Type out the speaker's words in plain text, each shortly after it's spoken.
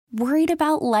Worried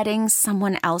about letting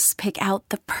someone else pick out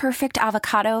the perfect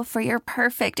avocado for your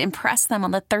perfect impress them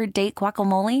on the third date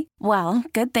guacamole? Well,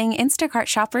 good thing Instacart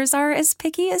shoppers are as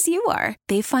picky as you are.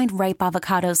 They find ripe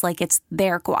avocados like it's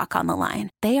their guac on the line.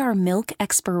 They are milk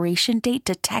expiration date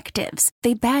detectives.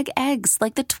 They bag eggs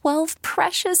like the 12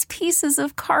 precious pieces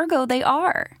of cargo they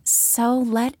are. So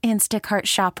let Instacart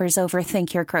shoppers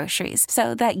overthink your groceries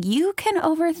so that you can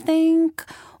overthink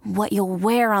what you'll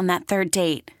wear on that third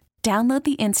date. Download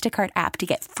the Instacart app to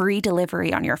get free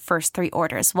delivery on your first 3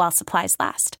 orders while supplies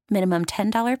last. Minimum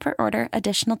 $10 per order.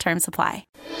 Additional terms apply.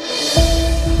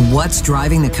 What's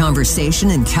driving the conversation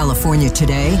in California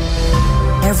today?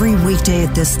 Every weekday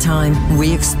at this time,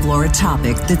 we explore a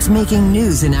topic that's making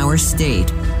news in our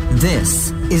state. This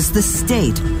is the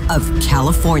State of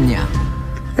California.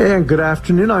 And good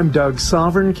afternoon. I'm Doug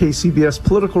Sovern, KCBS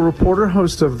political reporter,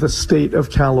 host of the State of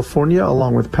California,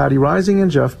 along with Patti Reising and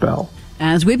Jeff Bell.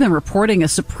 As we've been reporting, a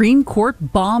Supreme Court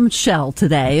bombshell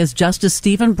today as Justice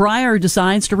Stephen Breyer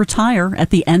decides to retire at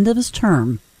the end of his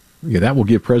term. Yeah, that will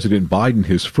give President Biden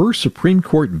his first Supreme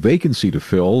Court vacancy to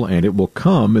fill, and it will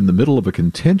come in the middle of a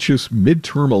contentious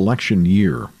midterm election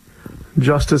year.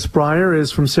 Justice Breyer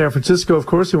is from San Francisco, of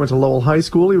course. He went to Lowell High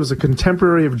School. He was a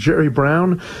contemporary of Jerry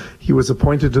Brown. He was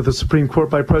appointed to the Supreme Court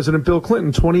by President Bill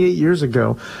Clinton 28 years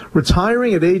ago.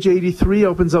 Retiring at age 83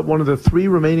 opens up one of the 3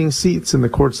 remaining seats in the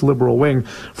court's liberal wing.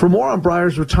 For more on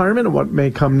Breyer's retirement and what may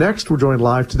come next, we're joined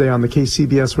live today on the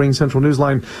KCBS Ring Central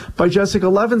Newsline by Jessica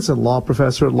Levinson, law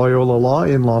professor at Loyola Law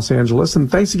in Los Angeles.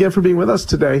 And thanks again for being with us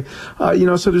today.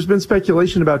 So there's been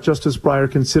speculation about Justice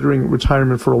Breyer considering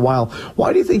retirement for a while.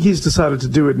 Why do you think he's decided to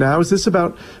do it now? Is this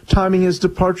about timing his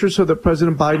departure so that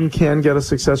President Biden can get a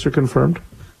successor confirmed?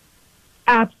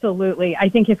 Absolutely. I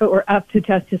think if it were up to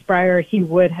Justice Breyer, he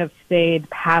would have stayed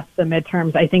past the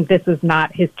midterms. I think this is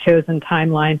not his chosen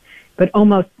timeline, but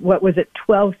almost,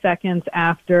 12 seconds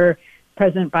after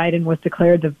President Biden was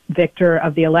declared the victor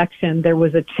of the election, there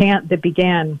was a chant that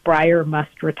began, Breyer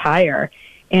must retire.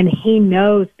 And he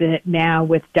knows that now,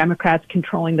 with Democrats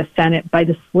controlling the Senate by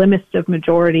the slimmest of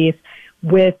majorities,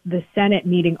 with the Senate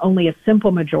needing only a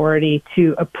simple majority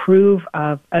to approve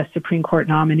of a Supreme Court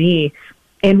nominee,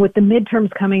 and with the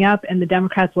midterms coming up and the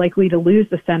Democrats likely to lose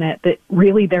the Senate, that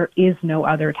really there is no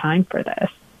other time for this.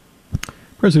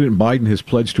 President Biden has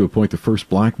pledged to appoint the first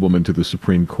black woman to the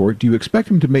Supreme Court. Do you expect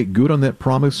him to make good on that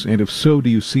promise? And if so, do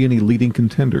you see any leading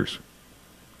contenders?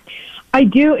 I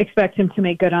do expect him to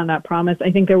make good on that promise.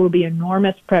 I think there will be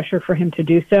enormous pressure for him to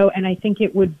do so, and I think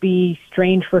it would be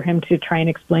strange for him to try and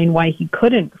explain why he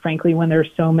couldn't, frankly, when there's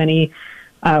so many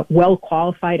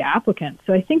well-qualified applicants.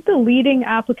 So I think the leading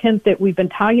applicant that we've been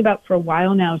talking about for a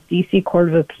while now is D.C. Court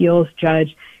of Appeals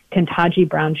Judge Ketanji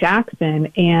Brown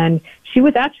Jackson, and she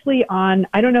was actually on,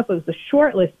 I don't know if it was the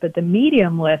short list, but the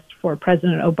medium list for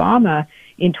President Obama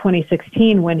in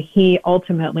 2016 when he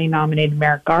ultimately nominated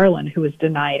Merrick Garland, who was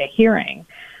denied a hearing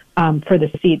for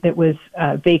the seat that was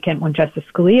vacant when Justice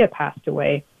Scalia passed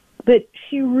away. But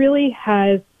she really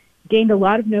has gained a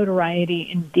lot of notoriety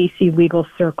in D.C. legal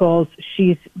circles.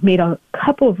 She's made a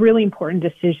couple of really important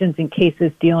decisions in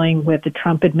cases dealing with the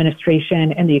Trump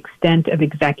administration and the extent of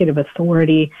executive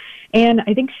authority. And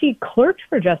I think she clerked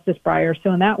for Justice Breyer,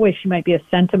 so in that way she might be a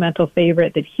sentimental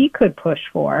favorite that he could push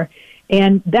for.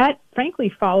 And that, frankly,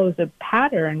 follows a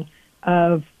pattern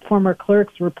of former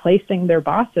clerks replacing their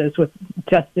bosses with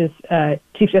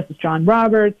Chief Justice John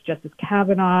Roberts, Justice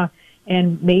Kavanaugh,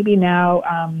 and maybe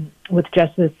now with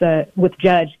Judge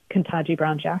Ketanji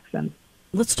Brown Jackson.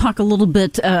 Let's talk a little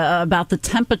bit about the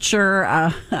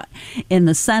temperature in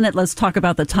the Senate. Let's talk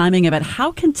about the timing of it.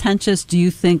 How contentious do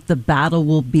you think the battle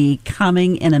will be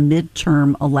coming in a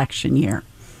midterm election year?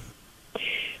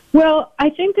 Well, I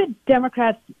think that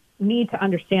Democrats need to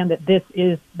understand that this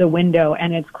is the window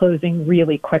and it's closing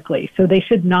really quickly. So they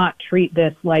should not treat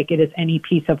this like it is any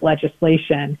piece of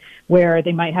legislation where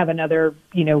they might have another,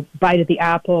 bite at the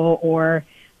apple, or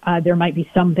there might be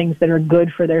some things that are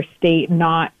good for their state,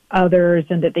 not others,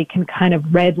 and that they can kind of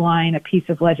redline a piece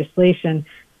of legislation.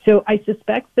 So I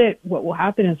suspect that what will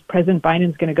happen is President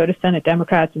Biden's going to go to Senate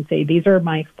Democrats and say, these are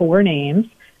my 4 names.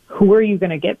 Who are you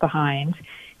going to get behind?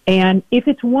 And if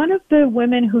it's one of the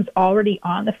women who's already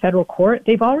on the federal court,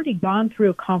 they've already gone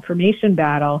through a confirmation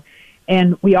battle,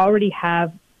 and we already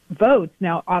have votes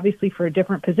now, obviously for a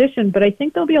different position. But I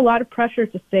think there'll be a lot of pressure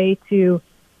to say to,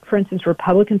 for instance,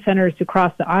 Republican senators who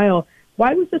cross the aisle,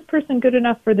 why was this person good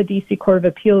enough for the D.C. Court of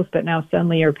Appeals, but now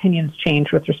suddenly your opinions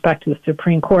change with respect to the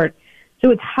Supreme Court? So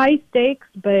it's high stakes,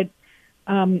 but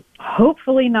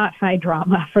hopefully not high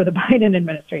drama for the Biden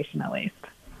administration, at least.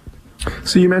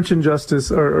 So you mentioned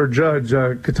Justice or Judge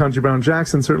Ketanji Brown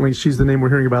Jackson. Certainly, she's the name we're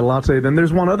hearing about a lot today. Then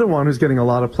there's one other one who's getting a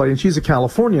lot of play, and she's a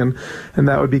Californian, and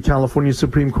that would be California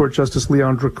Supreme Court Justice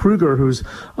Leondra Kruger, who's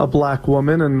a black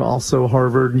woman and also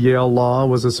Harvard, Yale Law,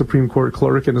 was a Supreme Court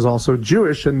clerk, and is also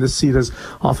Jewish. And this seat has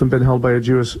often been held by a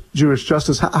Jewish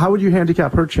justice. How would you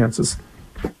handicap her chances?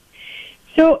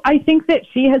 So I think that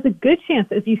she has a good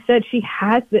chance. As you said, she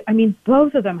has.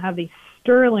 Both of them have these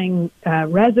sterling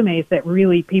resumes that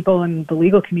really people in the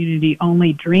legal community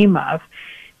only dream of.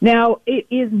 Now, it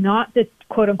is not the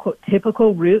quote-unquote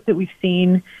typical route that we've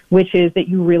seen, which is that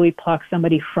you really pluck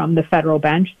somebody from the federal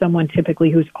bench, someone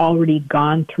typically who's already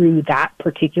gone through that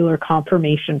particular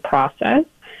confirmation process.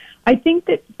 I think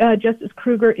that Justice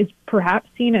Kruger is perhaps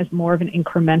seen as more of an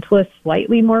incrementalist,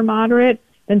 slightly more moderate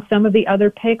than some of the other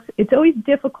picks. It's always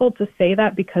difficult to say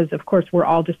that because, of course, we're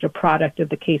all just a product of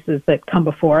the cases that come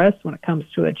before us when it comes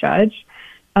to a judge.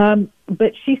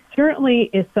 But she certainly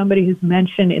is somebody who's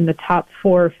mentioned in the top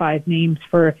 4 or 5 names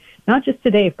for not just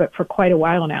today, but for quite a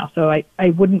while now. So I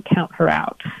wouldn't count her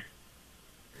out.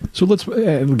 So let's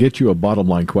get you a bottom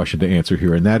line question to answer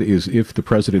here, and that is, if the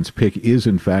president's pick is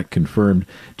in fact confirmed,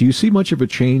 do you see much of a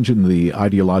change in the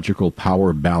ideological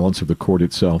power balance of the court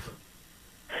itself?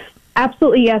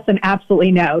 Absolutely yes and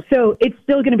absolutely no. So it's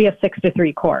still going to be a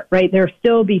 6-3 court, right? There will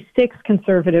still be 6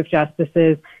 conservative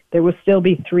justices. There will still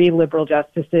be 3 liberal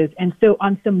justices. And so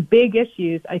on some big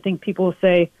issues, I think people will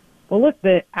say, well, look,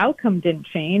 the outcome didn't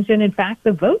change. And in fact,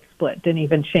 the vote split didn't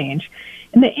even change.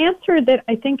 And the answer that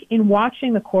I think in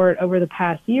watching the court over the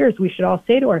past years, we should all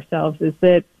say to ourselves is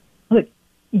that, look,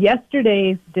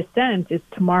 yesterday's dissent is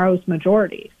tomorrow's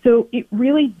majority. So it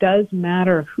really does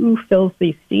matter who fills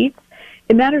these seats.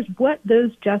 It matters what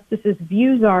those justices'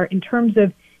 views are in terms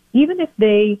of, even if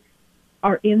they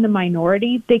are in the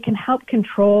minority, they can help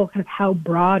control kind of how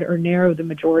broad or narrow the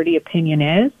majority opinion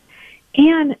is.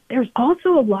 And there's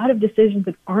also a lot of decisions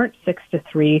that aren't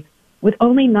 6-3. With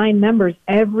only 9 members,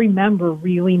 every member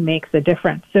really makes a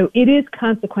difference. So it is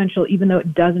consequential, even though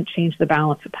it doesn't change the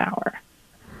balance of power.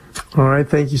 All right.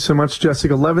 Thank you so much,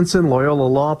 Jessica Levinson, Loyola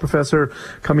Law professor,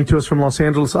 coming to us from Los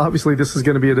Angeles. Obviously, this is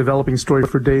going to be a developing story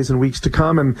for days and weeks to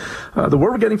come. And the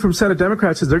word we're getting from Senate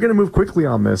Democrats is they're going to move quickly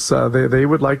on this. They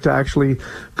would like to actually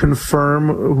confirm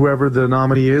whoever the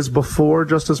nominee is before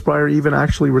Justice Breyer even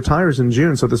actually retires in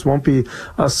June. So this won't be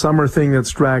a summer thing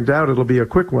that's dragged out. It'll be a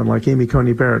quick one like Amy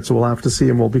Coney Barrett. So we'll have to see,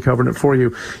 and we'll be covering it for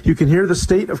you. You can hear the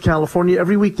State of California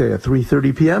every weekday at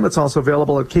 3:30 p.m. It's also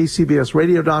available at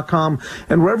kcbsradio.com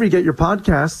and wherever you get your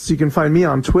podcasts. You can find me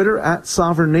on Twitter at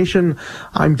Sovern Nation.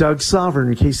 I'm Doug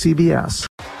Sovern, KCBS.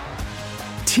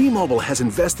 T-Mobile has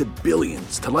invested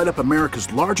billions to light up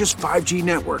America's largest 5G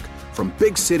network, from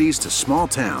big cities to small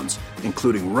towns,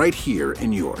 including right here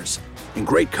in yours. And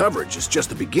great coverage is just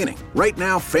the beginning. Right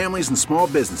now, families and small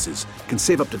businesses can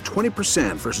save up to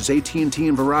 20% versus AT&T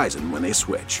and Verizon when they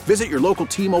switch. Visit your local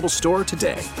T-Mobile store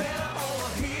today.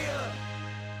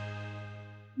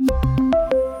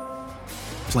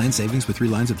 Plan savings with 3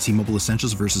 lines of T-Mobile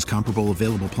Essentials versus comparable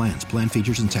available plans. Plan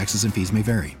features and taxes and fees may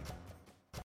vary.